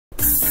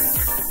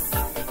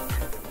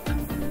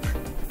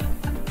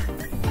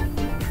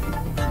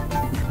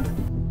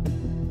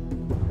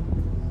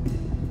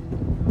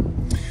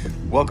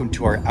Welcome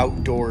to our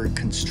outdoor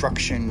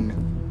construction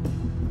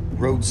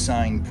road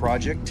sign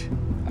project.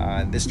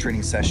 This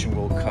training session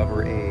will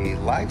cover a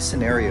live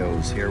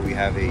scenarios. Here we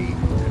have a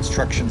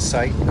construction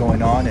site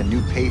going on. A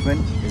new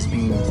pavement is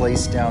being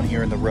placed down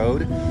here in the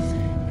road.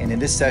 And in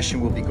this session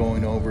we'll be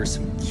going over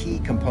some key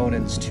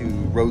components to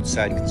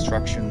roadside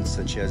construction,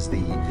 such as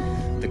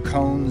the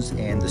cones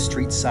and the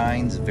street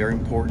signs. Very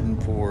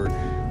important for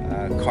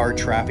car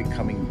traffic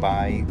coming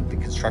by the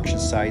construction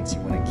sites.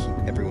 You want to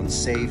keep everyone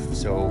safe,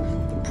 so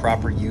the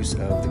proper use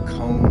of the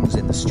cones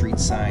and the street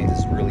signs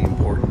is really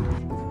important.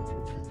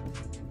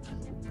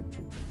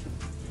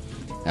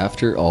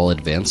 After all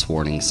advance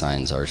warning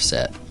signs are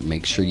set,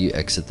 make sure you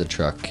exit the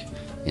truck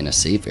in a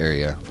safe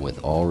area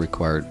with all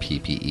required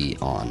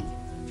PPE on.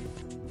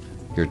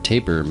 Your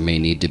taper may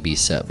need to be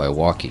set by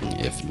walking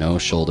if no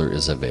shoulder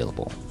is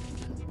available.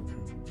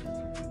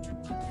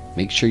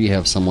 Make sure you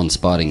have someone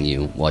spotting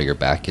you while your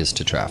back is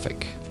to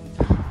traffic.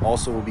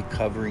 Also, we'll be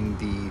covering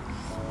the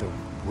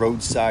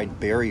roadside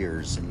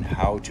barriers and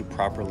how to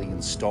properly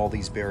install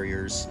these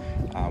barriers,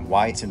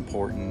 why it's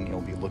important. We'll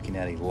be looking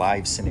at a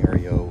live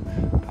scenario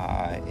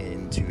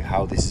into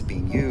how this is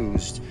being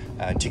used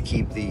to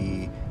keep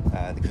the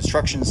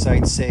construction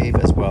site safe,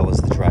 as well as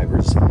the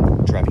drivers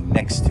driving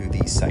next to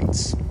these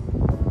sites.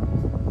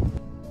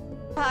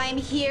 I'm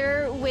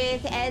here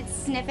with Ed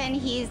Sniffen.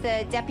 He's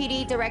the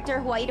Deputy Director,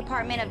 Hawaii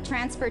Department of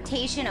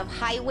Transportation of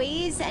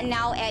Highways. And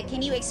now, Ed,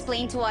 can you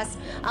explain to us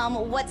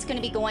what's going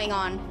to be going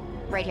on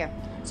right here?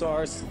 So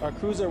our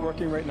crews are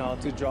working right now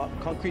to drop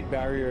concrete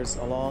barriers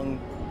along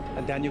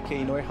Daniel K.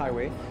 Inouye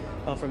Highway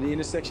from the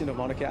intersection of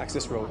Mauna Kea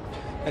Access Road.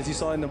 As you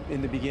saw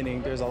in the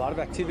beginning, there's a lot of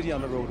activity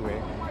on the roadway.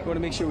 We want to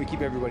make sure we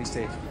keep everybody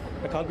safe.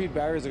 The concrete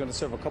barriers are going to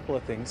serve a couple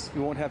of things.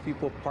 We won't have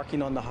people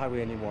parking on the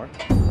highway anymore.